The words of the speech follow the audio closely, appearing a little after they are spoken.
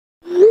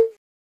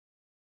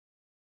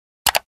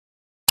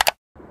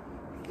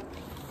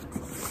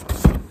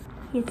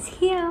it's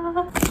here.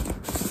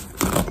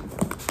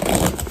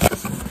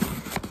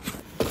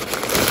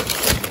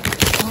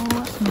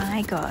 Oh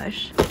my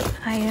gosh,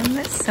 I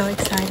am so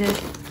excited.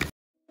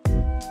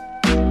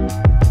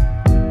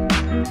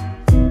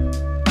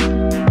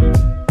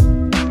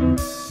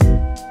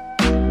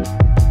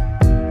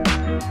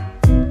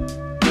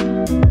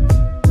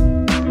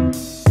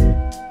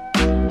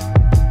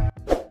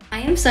 I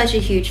am such a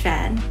huge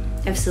fan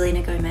of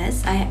Selena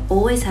Gomez. I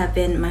always have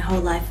been my whole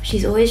life.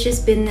 She's always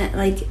just been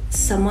like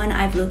someone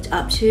I've looked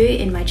up to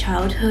in my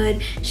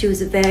childhood. She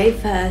was the very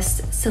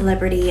first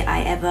celebrity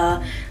I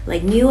ever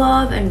like knew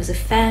of and was a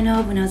fan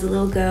of when I was a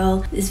little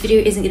girl. This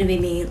video isn't gonna be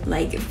me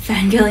like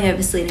fangirling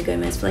over Selena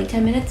Gomez for like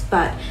 10 minutes,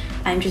 but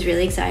I'm just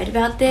really excited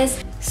about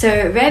this.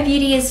 So Rare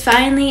Beauty is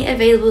finally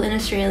available in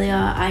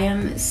Australia. I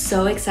am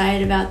so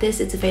excited about this.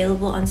 It's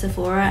available on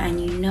Sephora,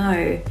 and you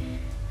know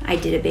I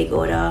did a big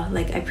order.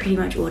 Like I pretty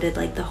much ordered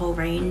like the whole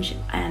range,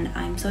 and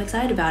I'm so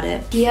excited about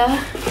it. Here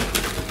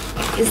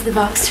is the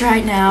box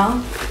right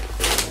now.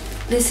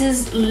 This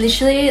is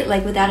literally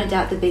like without a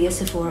doubt the biggest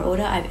Sephora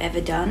order I've ever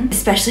done,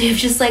 especially of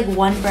just like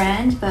one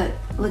brand. But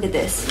look at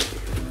this,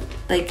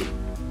 like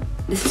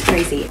this is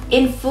crazy.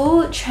 In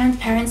full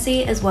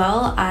transparency as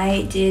well,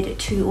 I did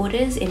 2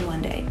 orders in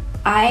one day.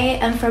 I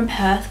am from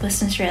Perth,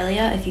 Western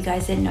Australia, if you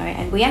guys didn't know,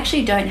 and we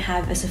actually don't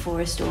have a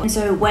Sephora store. And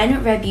so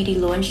when Rare Beauty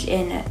launched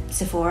in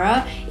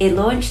Sephora, it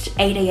launched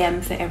 8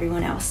 AM for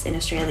everyone else in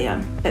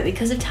Australia. But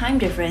because of time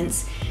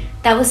difference,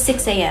 that was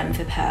 6 AM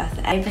for Perth.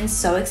 I've been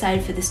so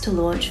excited for this to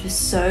launch for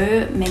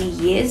so many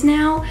years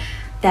now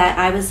that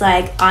I was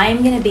like,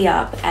 I'm gonna be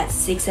up at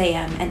 6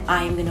 AM and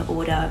I'm gonna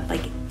order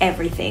like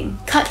everything.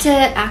 Cut to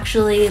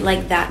actually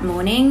like that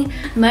morning,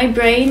 my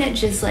brain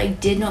just like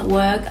did not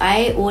work.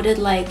 I ordered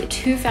like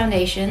 2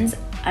 foundations.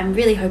 I'm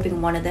really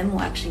hoping one of them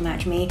will actually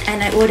match me.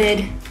 And I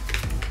ordered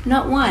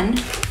not 1,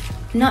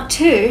 not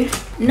 2,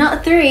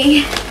 not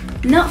 3,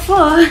 not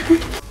 4,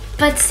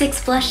 but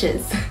 6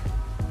 blushes.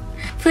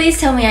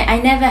 Please tell me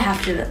I never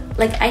have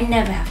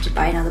to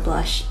buy another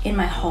blush in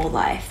my whole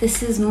life.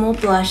 This is more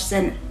blush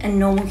than a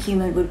normal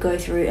human would go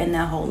through in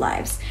their whole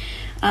lives.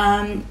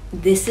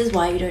 This is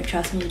why you don't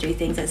trust me to do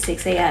things at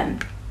 6 AM,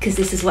 because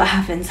this is what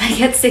happens. I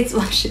get 6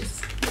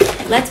 blushes.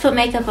 Let's put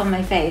makeup on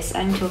my face.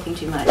 I'm talking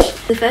too much.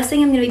 The first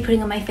thing I'm going to be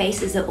putting on my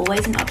face is the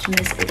Always an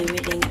Optimist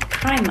Illuminating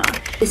Primer.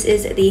 This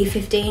is the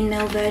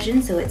 15ml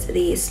version, so it's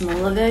the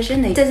smaller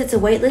version. It says it's a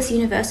weightless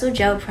universal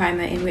gel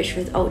primer enriched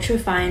with ultra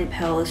fine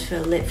pearls for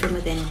a lit from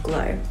within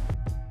glow.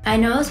 I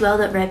know as well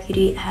that Rare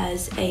Beauty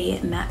has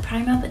a matte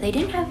primer, but they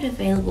didn't have it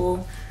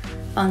available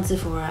on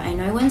Sephora. I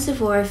know when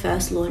Sephora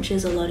first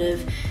launches a lot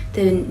of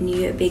the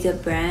new bigger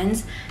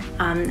brands,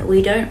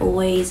 we don't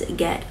always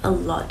get a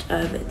lot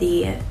of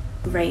the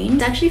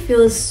range. It actually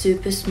feels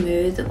super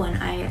smooth when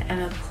I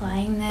am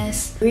applying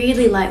this.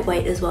 Really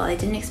lightweight as well. I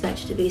didn't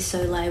expect it to be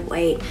so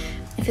lightweight.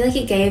 I feel like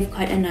it gave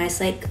quite a nice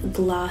like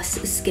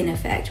glass skin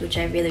effect, which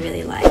I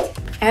really like.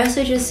 I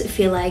also just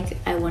feel like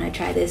I want to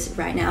try this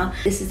right now.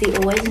 This is the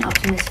Always an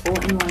Optimist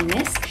 4-in-1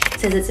 mist. It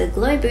says it's a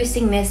glow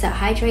boosting mist that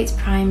hydrates,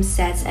 primes,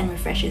 sets and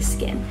refreshes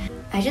skin.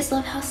 I just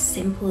love how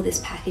simple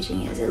this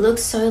packaging is. It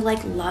looks so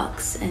like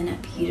luxe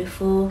and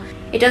beautiful.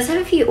 It does have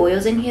a few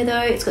oils in here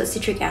though. It's got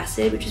citric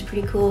acid, which is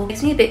pretty cool. It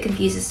makes me a bit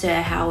confused as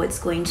to how it's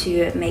going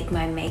to make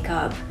my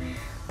makeup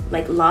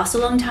like last a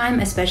long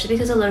time, especially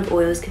because a lot of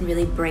oils can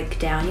really break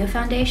down your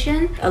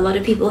foundation. A lot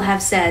of people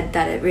have said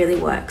that it really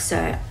works,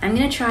 so I'm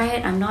gonna try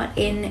it. I'm not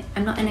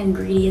an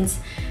ingredients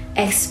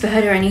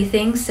expert or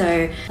anything,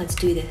 so let's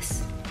do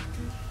this.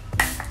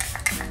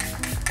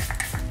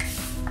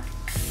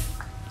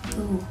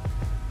 Ooh.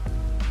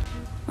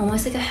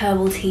 Almost like a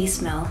herbal tea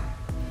smell.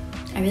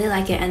 I really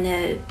like it,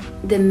 and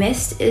the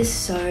mist is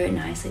so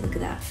nice. Like, look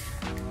at that.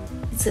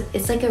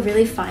 It's like a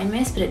really fine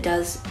mist, but it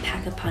does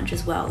pack a punch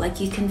as well. Like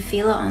you can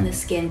feel it on the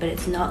skin, but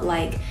it's not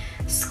like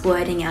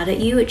squirting out at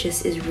you. It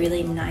just is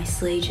really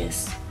nicely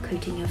just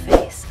coating your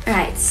face. All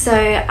right, so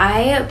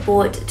I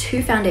bought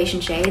 2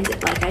 foundation shades.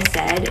 Like I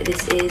said,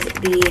 this is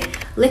the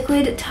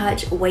Liquid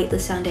Touch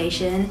Weightless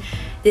Foundation.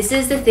 This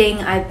is the thing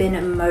I've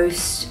been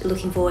most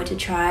looking forward to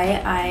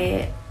try.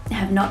 I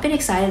have not been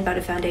excited about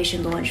a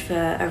foundation launch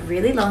for a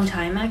really long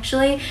time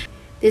actually.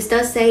 This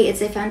does say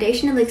it's a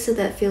foundation elixir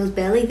that feels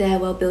barely there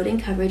while building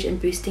coverage and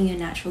boosting your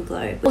natural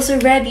glow. Also,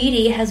 Rare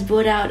Beauty has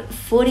brought out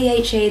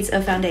 48 shades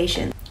of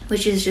foundation,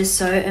 which is just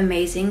so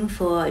amazing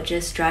for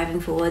just driving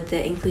forward the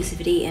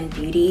inclusivity and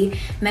beauty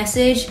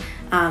message,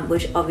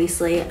 which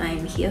obviously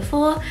I'm here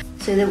for.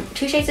 So the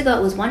 2 shades I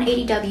got was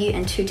 180W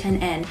and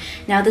 210N.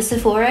 Now the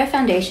Sephora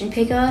foundation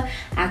picker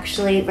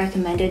actually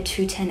recommended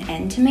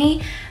 210N to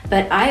me,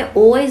 but I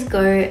always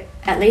go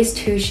at least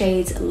 2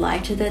 shades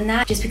lighter than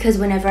that, just because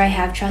whenever I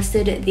have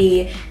trusted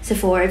the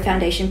Sephora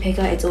foundation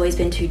picker, it's always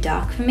been too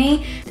dark for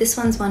me. This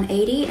one's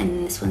 180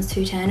 and this one's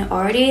 210.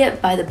 Already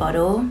by the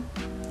bottle,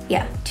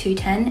 yeah,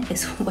 210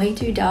 is way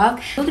too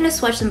dark. We're gonna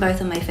swatch them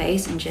both on my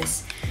face and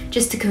just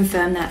to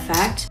confirm that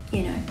fact.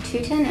 You know,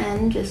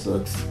 210N just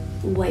looks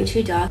way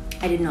too dark.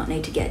 I did not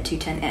need to get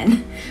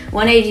 210N.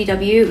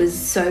 180W was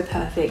so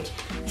perfect.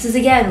 This is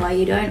again why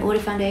you don't order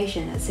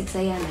foundation at 6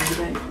 AM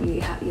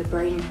and your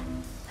brain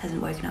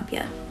hasn't woken up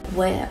yet.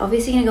 We're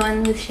obviously gonna go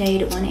in with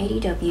shade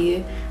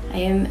 180W. I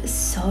am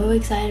so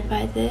excited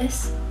by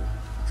this.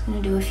 I'm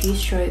gonna do a few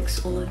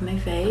strokes all over my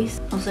face.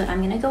 Also,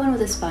 I'm gonna go in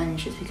with a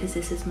sponge just because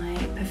this is my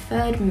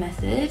preferred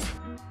method.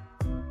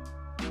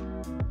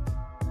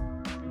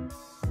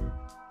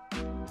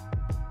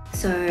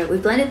 So we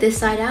blended this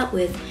side out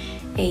with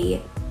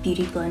a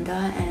beauty blender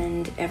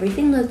and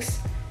everything looks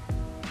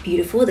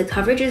beautiful. The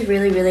coverage is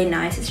really, really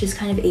nice. It's just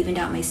kind of evened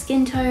out my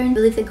skin tone. I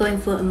believe they're going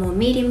for a more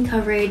medium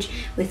coverage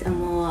with a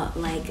more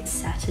like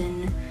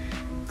satin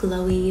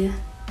glowy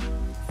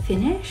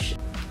finish.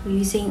 We're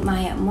using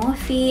my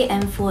Morphe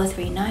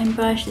M439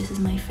 brush. This is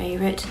my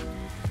favorite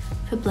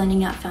for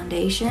blending out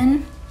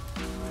foundation.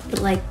 But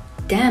like,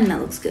 damn, that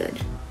looks good.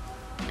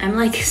 I'm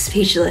like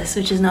speechless,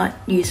 which is not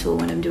useful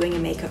when I'm doing a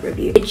makeup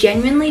review. It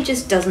genuinely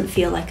just doesn't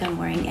feel like I'm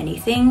wearing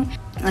anything.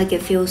 Like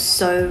it feels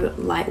so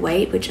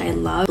lightweight, which I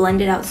love.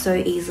 Blended out so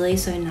easily,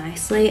 so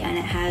nicely, and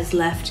it has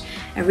left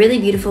a really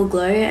beautiful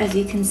glow, as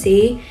you can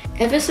see.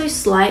 Ever so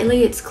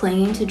slightly, it's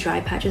clinging to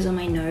dry patches on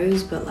my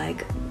nose, but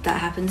like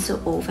that happens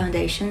to all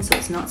foundations, so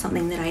it's not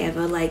something that I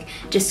ever like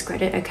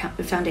discredit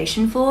a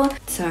foundation for.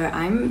 So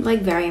I'm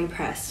like very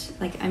impressed.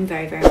 Like I'm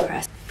very, very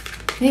impressed.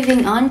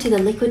 Moving on to the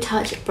Liquid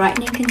Touch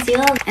Brightening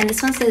Concealer, and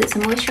this one says it's a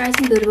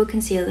moisturizing buildable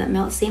concealer that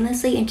melts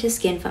seamlessly into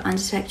skin for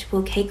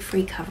undetectable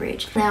cake-free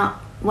coverage.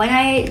 Now, when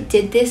I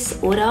did this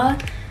order,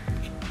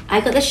 I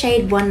got the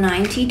shade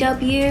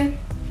 190W,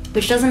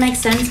 which doesn't make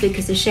sense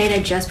because the shade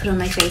I just put on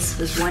my face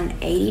was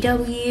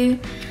 180W.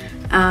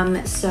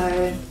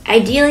 So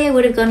ideally I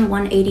would have gone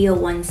 180 or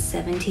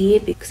 170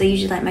 because I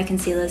usually like my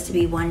concealers to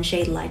be one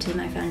shade lighter than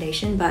my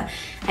foundation, but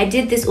I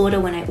did this order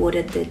when I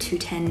ordered the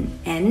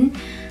 210N.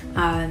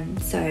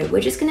 So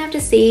we're just gonna have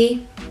to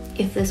see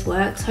if this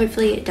works.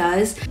 Hopefully it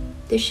does.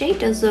 The shade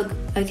does look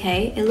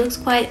okay. It looks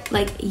quite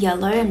like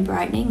yellow and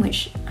brightening,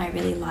 which I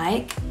really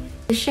like.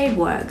 The shade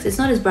works. It's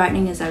not as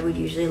brightening as I would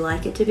usually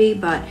like it to be,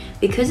 but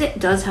because it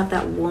does have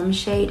that warm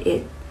shade,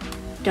 it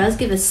does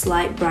give a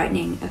slight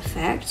brightening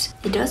effect.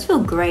 It does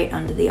feel great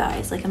under the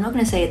eyes. Like I'm not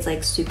gonna say it's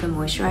like super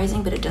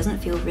moisturizing, but it doesn't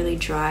feel really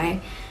dry.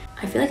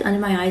 I feel like under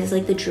my eyes is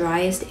like the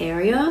driest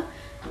area,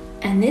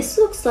 and this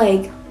looks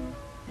like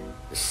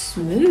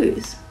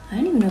smooth. I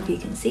don't even know if you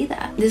can see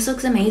that. This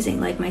looks amazing.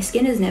 Like my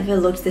skin has never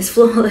looked this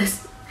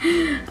flawless.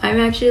 I'm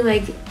actually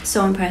like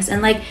so impressed,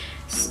 and like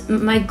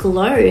my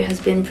glow has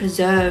been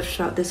preserved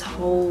throughout this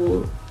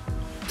whole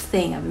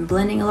thing. I've been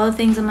blending a lot of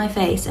things on my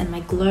face and my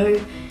glow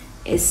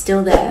is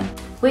still there.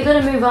 We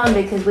gotta move on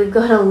because we've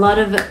got a lot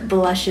of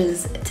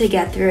blushes to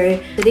get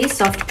through. So these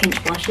soft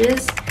pinch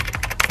blushes,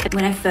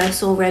 when I first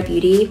saw Rare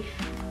Beauty,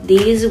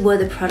 these were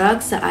the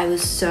products that I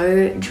was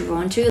so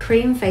drawn to.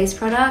 Cream face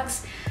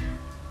products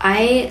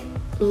I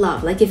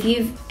love. Like if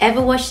you've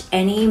ever watched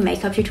any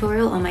makeup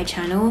tutorial on my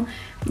channel,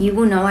 you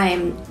will know I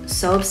am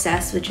so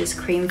obsessed with just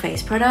cream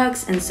face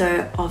products, and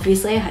so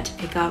obviously I had to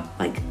pick up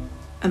like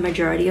a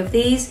majority of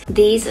these.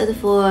 These are the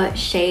 4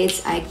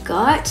 shades I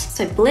got.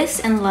 So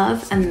Bliss and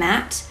Love are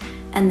matte,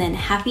 and then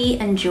Happy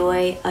and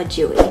Joy are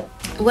dewy.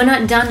 We're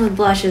not done with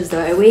blushes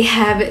though. We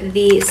have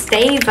the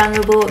Stay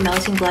Vulnerable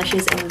Melting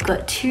Blushes, and we've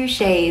got 2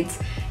 shades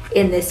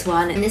in this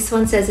one. And this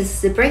one says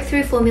this is a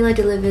breakthrough formula,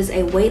 delivers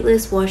a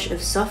weightless wash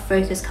of soft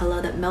focus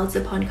color that melts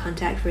upon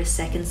contact for a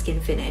second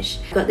skin finish.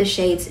 I've got the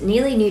shades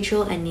Nearly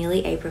Neutral and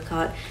Nearly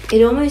Apricot.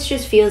 It almost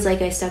just feels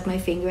like I stuck my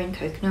finger in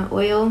coconut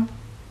oil,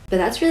 but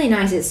that's really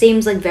nice. It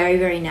seems like very,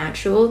 very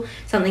natural,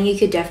 something you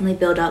could definitely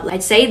build up.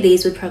 I'd say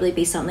these would probably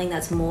be something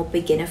that's more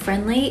beginner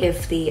friendly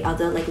if the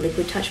other like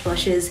Liquid Touch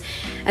blushes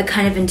are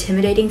kind of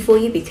intimidating for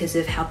you because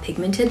of how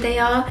pigmented they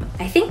are.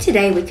 I think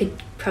today we could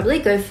probably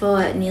go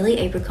for Nearly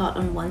Apricot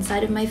on one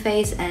side of my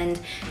face and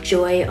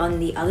Joy on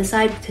the other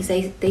side because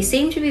they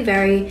seem to be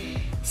very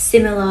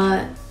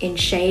similar in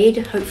shade,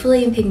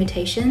 hopefully in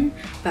pigmentation.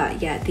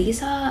 But yeah,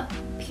 these are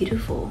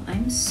beautiful.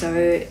 I'm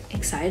so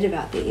excited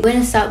about these. We're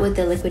gonna start with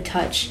the Liquid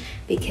Touch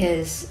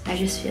because I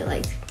just feel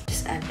like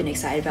I've been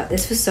excited about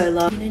this for so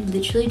long. I'm gonna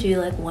literally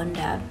do like one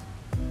dab.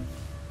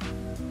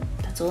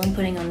 That's all I'm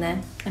putting on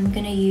there. I'm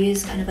gonna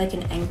use kind of like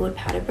an angled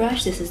powder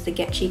brush. This is the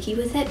Get Cheeky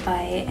With It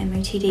by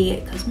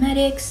MOTD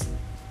Cosmetics.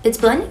 It's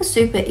blending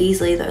super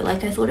easily though.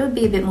 Like I thought it would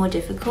be a bit more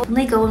difficult.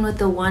 Only go in with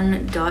the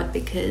 1 dot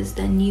because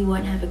then you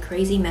won't have a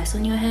crazy mess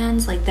on your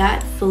hands. Like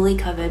that fully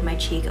covered my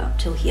cheek up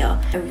till here.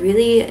 A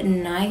really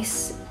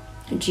nice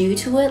dew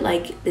to it,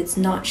 like it's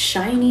not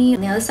shiny.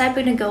 On the other side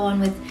we're gonna go on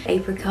with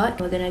Apricot.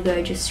 We're gonna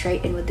go just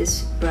straight in with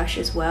this brush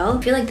as well.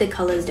 I feel like the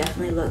colors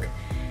definitely look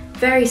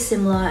very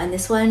similar, and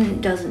this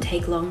one doesn't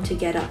take long to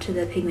get up to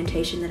the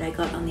pigmentation that I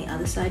got on the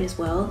other side as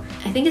well.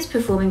 I think it's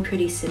performing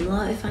pretty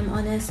similar if I'm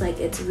honest. Like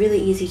it's really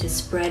easy to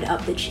spread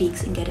up the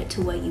cheeks and get it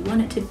to where you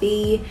want it to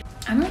be.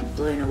 I'm like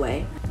blown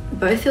away.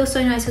 Both feel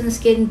so nice on the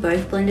skin,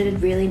 both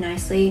blended really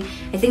nicely.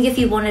 I think if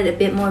you wanted a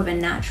bit more of a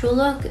natural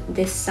look,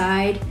 this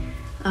side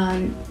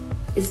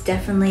is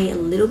definitely a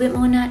little bit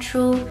more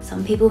natural.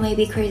 Some people may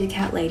be crazy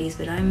cat ladies,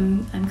 but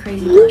I'm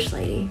crazy blush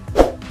lady.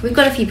 We've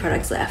got a few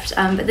products left,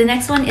 but the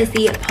next one is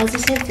the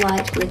Positive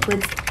Light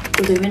Liquids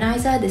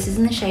Illuminizer. This is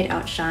in the shade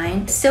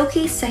Outshine.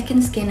 Silky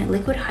second skin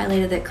liquid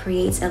highlighter that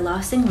creates a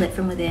lasting lit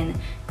from within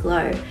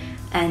glow.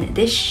 And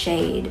this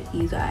shade,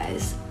 you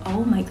guys,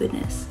 oh my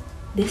goodness.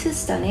 This is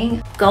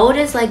stunning. Gold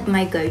is like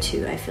my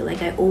go-to. I feel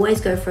like I always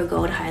go for a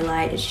gold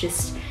highlight. It's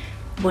just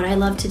what I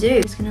love to do.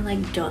 I'm just gonna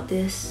like dot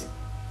this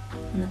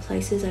on the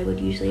places I would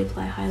usually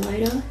apply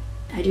highlighter.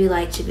 I do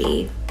like to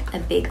be a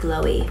big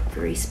glowy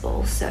grease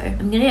ball, so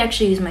I'm gonna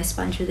actually use my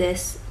sponge for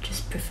this.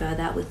 Just prefer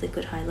that with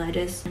liquid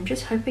highlighters. I'm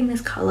just hoping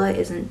this color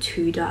isn't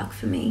too dark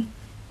for me.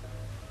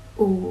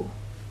 Ooh,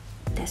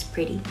 that's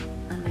pretty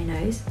on my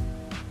nose.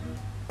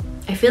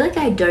 I feel like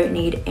I don't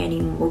need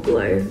any more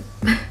glow.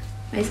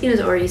 My skin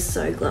is already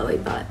so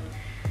glowy, but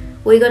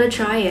we gotta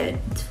try it.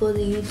 It's for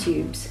the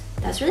YouTubes.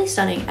 That's really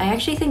stunning. I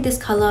actually think this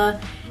color,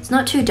 it's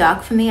not too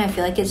dark for me. I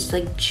feel like it's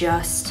like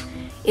just,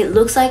 it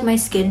looks like my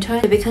skin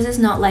tone. But because it's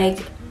not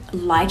like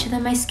lighter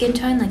than my skin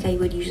tone like I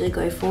would usually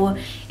go for,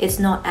 it's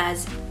not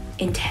as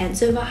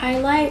intense of a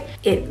highlight.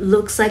 It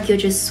looks like you're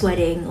just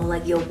sweating or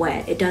like you're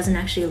wet. It doesn't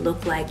actually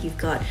look like you've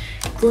got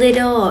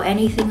glitter or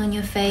anything on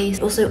your face.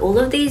 Also, all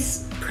of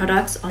these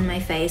products on my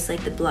face,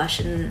 like the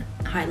blush and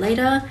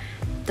highlighter,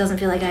 doesn't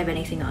feel like I have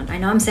anything on. I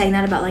know I'm saying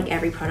that about like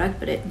every product,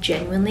 but it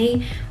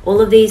genuinely,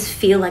 all of these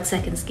feel like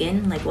second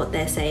skin, like what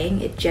they're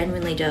saying. It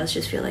genuinely does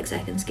just feel like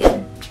second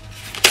skin.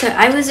 So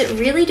I was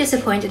really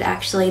disappointed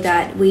actually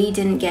that we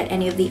didn't get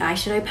any of the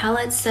eyeshadow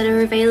palettes that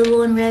are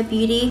available in Rare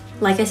Beauty.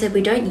 Like I said,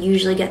 we don't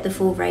usually get the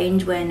full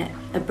range when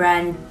a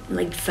brand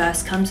like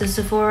first comes to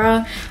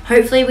Sephora.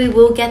 Hopefully we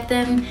will get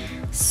them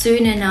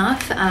soon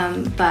enough,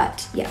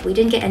 but yeah, we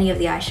didn't get any of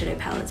the eyeshadow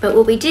palettes. But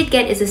what we did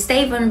get is a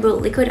Stay Vulnerable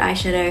liquid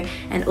eyeshadow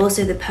and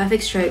also the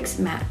Perfect Strokes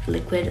matte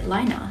liquid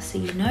liner. So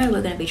you know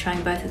we're going to be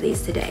trying both of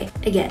these today.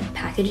 Again,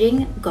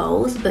 packaging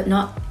goals, but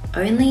not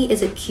only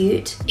is it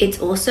cute, it's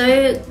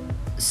also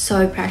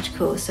so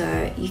practical.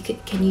 So you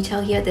can you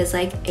tell here there's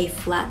like a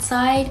flat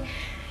side?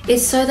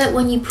 It's so that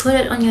when you put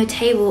it on your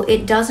table,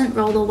 it doesn't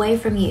roll away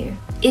from you.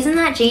 Isn't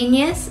that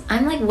genius?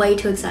 I'm like way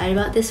too excited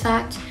about this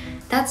fact.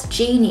 That's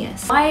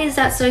genius. Why is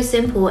that so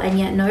simple and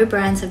yet no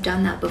brands have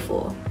done that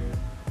before?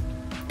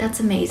 That's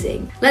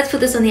amazing. Let's put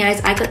this on the eyes.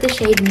 I got the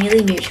shade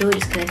Nearly Neutral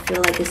just because I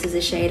feel like this is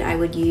a shade I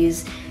would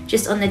use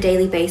just on the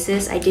daily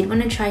basis. I did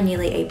want to try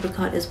Nearly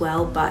Apricot as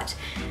well, but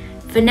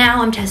for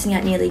now I'm testing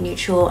out Nearly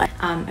Neutral.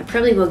 I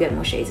probably will get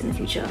more shades in the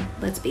future,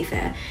 let's be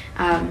fair.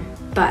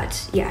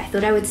 But yeah, I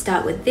thought I would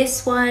start with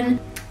this one.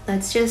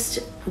 Let's just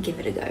give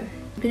it a go.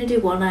 I'm gonna do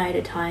one eye at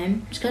a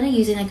time. I'm just kind of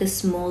using like a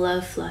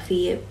smaller,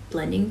 fluffy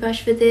blending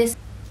brush for this.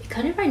 It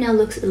kind of right now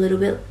looks a little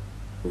bit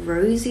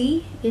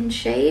rosy in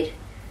shade.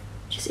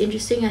 Just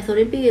interesting. I thought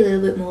it'd be a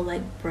little bit more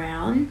like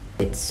brown.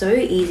 It's so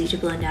easy to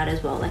blend out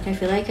as well. Like I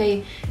feel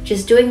like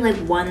just doing like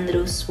one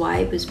little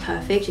swipe is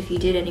perfect. If you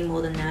did any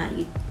more than that,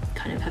 you'd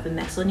kind of have a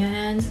mess on your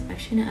hands. I'm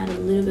actually gonna add a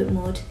little bit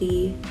more to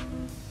the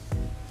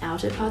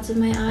outer parts of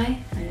my eye.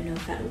 I don't know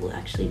if that will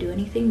actually do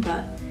anything,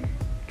 but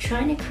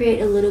trying to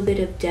create a little bit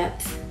of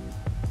depth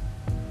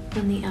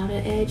on the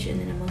outer edge,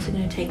 and then I'm also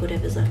going to take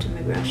whatever's left of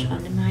my brush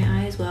under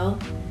my eye as well.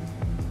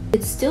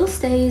 It still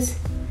stays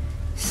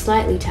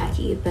slightly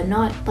tacky, but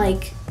not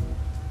like,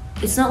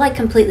 it's not like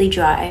completely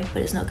dry,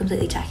 but it's not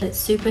completely tacky. It's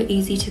super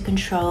easy to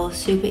control,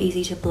 super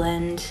easy to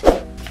blend.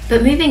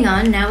 But moving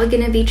on, now we're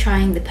going to be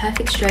trying the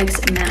Perfect Strokes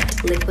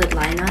matte liquid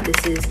liner.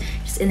 This is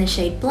just in the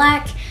shade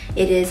Black.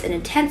 It is an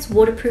intense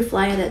waterproof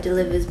liner that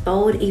delivers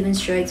bold, even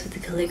strokes with a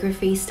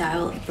calligraphy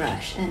style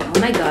brush. And oh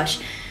my gosh,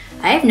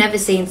 I have never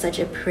seen such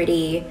a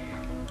pretty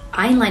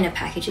eyeliner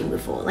packaging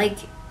before. Like,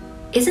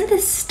 isn't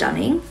this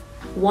stunning?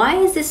 Why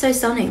is this so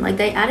stunning? Like,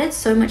 they added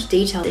so much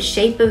detail. The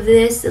shape of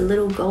this, the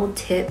little gold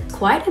tip,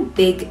 quite a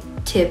big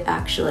tip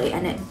actually,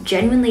 and it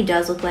genuinely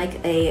does look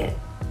like a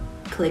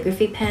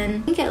calligraphy pen.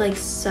 You can get like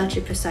such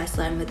a precise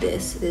line with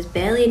this. There's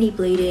barely any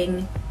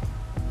bleeding.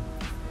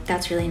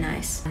 That's really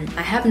nice.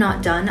 I have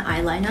not done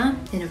eyeliner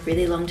in a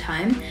really long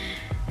time,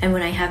 and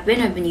when I have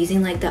been, I've been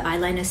using like the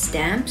eyeliner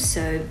stamps,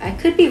 so I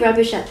could be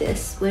rubbish at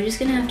this. We're just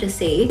gonna have to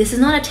see. This is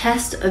not a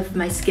test of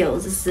my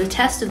skills. This is a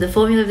test of the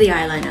formula of the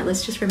eyeliner.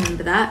 Let's just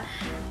remember that.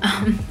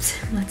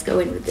 So let's go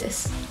in with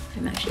this.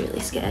 I'm actually really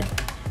scared.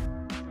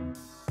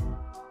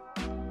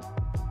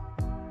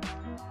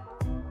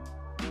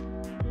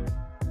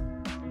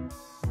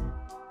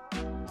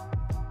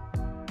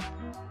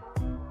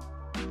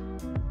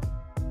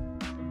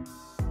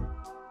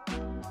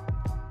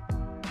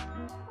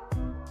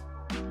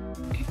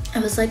 I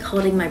was like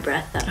holding my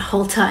breath that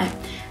whole time.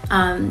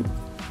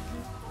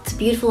 It's a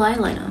beautiful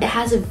eyeliner. It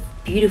has a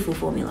beautiful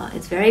formula.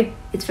 It's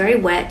very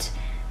wet,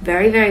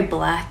 very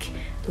black.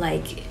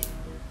 Like,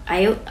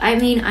 I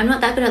mean, I'm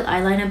not that good at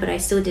eyeliner, but I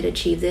still did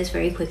achieve this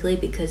very quickly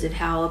because of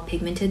how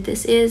pigmented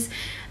this is,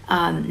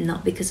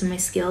 not because of my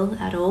skill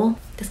at all.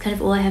 That's kind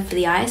of all I have for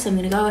the eye, so I'm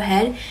gonna go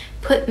ahead,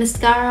 put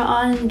mascara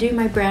on, do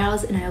my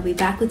brows, and I'll be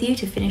back with you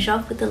to finish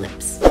off with the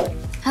lips.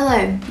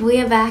 Hello,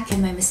 we are back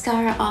and my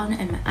mascara on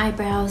and my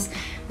eyebrows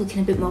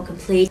looking a bit more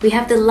complete. We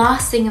have the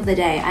last thing of the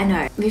day. I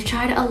know, we've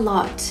tried a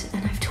lot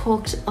and I've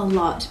talked a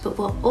lot, but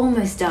we're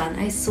almost done,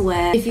 I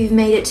swear. If you've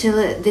made it to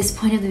this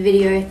point of the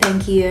video,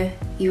 thank you.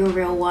 You're a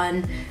real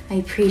one. I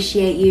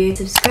appreciate you.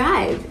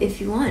 Subscribe if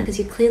you want, because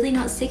you're clearly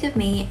not sick of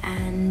me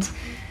and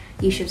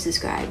you should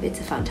subscribe. It's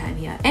a fun time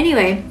here.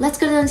 Anyway, let's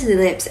go down to the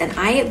lips, and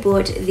I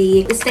bought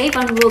the Stay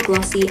Vulnerable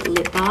Glossy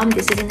Lip Balm.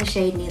 This is in the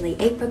shade Nearly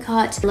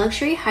Apricot.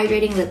 Luxury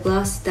hydrating lip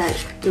gloss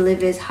that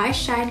delivers high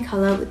shine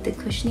color with the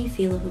cushiony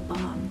feel of a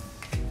balm,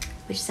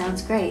 which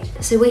sounds great.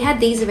 So we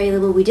had these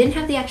available. We didn't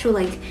have the actual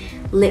like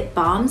lip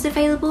balms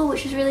available,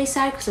 which was really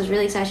sad because I was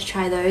really excited to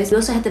try those. We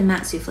also had the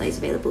matte souffles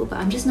available, but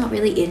I'm just not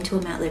really into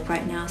a matte lip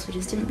right now, so I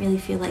just didn't really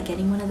feel like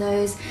getting one of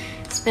those.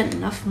 Spent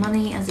enough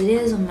money as it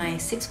is on my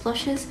 6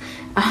 blushes.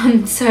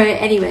 So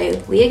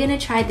anyway, we are gonna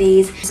try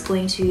these. Just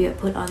going to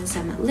put on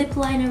some lip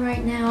liner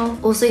right now.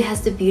 Also it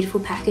has the beautiful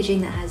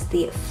packaging that has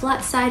the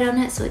flat side on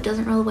it so it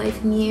doesn't roll away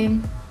from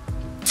you.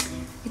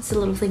 It's the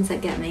little things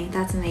that get me.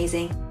 That's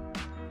amazing.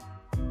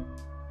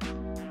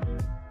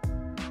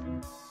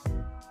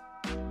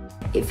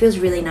 It feels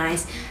really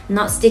nice,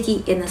 not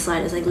sticky in the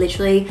slightest, like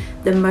literally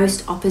the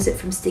most opposite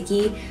from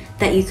sticky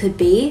that you could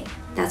be.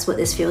 That's what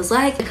this feels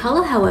like. The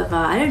color, however,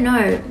 I don't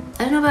know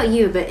about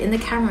you, but in the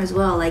camera as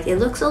well, like it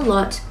looks a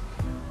lot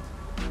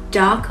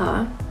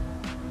darker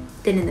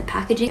than in the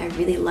packaging. I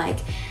really like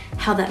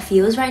how that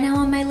feels right now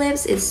on my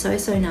lips. It's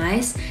so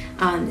nice.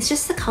 It's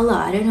just the color,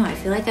 I don't know, I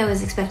feel like I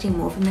was expecting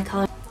more from the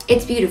color.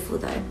 It's beautiful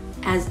though,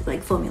 as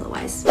like formula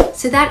wise.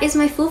 So that is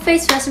my full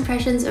face first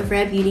impressions of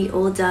Rare Beauty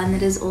all done.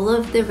 That is all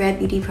of the Rare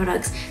Beauty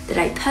products that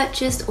I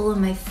purchased, all of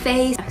my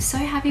face. I'm so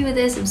happy with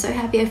this. I'm so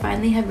happy I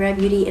finally have Rare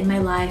Beauty in my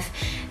life,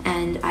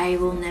 and I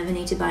will never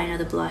need to buy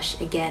another blush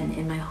again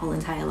in my whole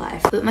entire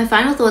life. But my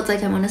final thoughts,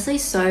 like I'm honestly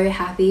so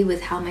happy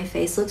with how my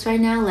face looks right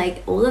now.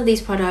 Like all of these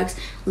products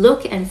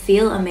look and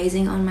feel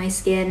amazing on my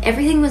skin.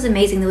 Everything was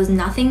amazing. There was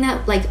nothing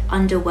that like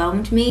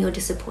underwhelmed me or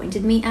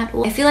disappointed me at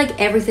all. I feel like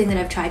everything that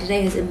I've tried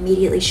today has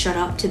immediately shot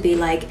up to be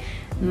like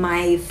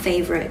my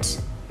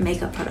favorite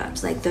makeup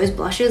products. Like those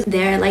blushes,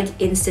 they're like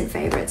instant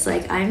favorites.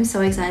 Like I'm so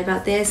excited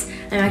about this.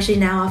 I'm actually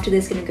now after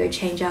this gonna go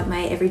change out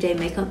my everyday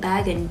makeup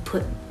bag and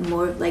put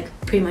more, like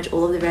pretty much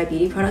all of the Rare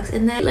Beauty products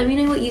in there. Let me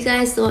know what you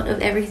guys thought of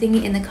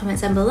everything in the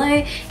comments down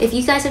below. If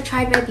you guys have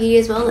tried Rare Beauty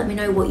as well, let me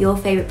know what your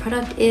favorite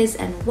product is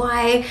and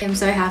why. I'm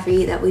so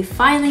happy that we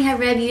finally have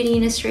Rare Beauty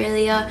in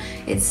Australia.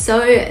 It's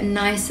so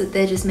nice that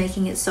they're just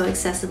making it so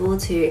accessible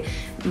to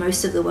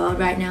most of the world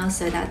right now,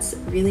 so that's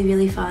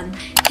really fun.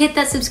 Hit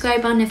that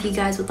subscribe button if you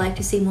guys would like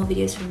to see more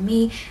videos from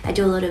me. I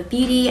do a lot of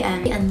beauty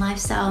and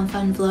lifestyle and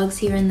fun vlogs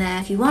here and there.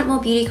 If you want more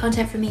beauty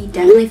content from me,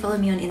 definitely follow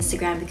me on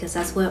Instagram because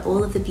that's where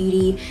all of the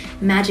beauty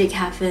magic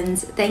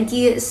happens. Thank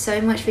you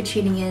so much for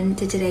tuning in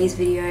to today's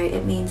video.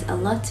 It means a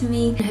lot to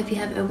me. I hope you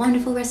have a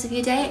wonderful rest of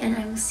your day, and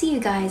I will see you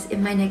guys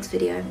in my next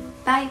video.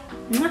 Bye.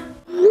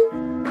 Mwah.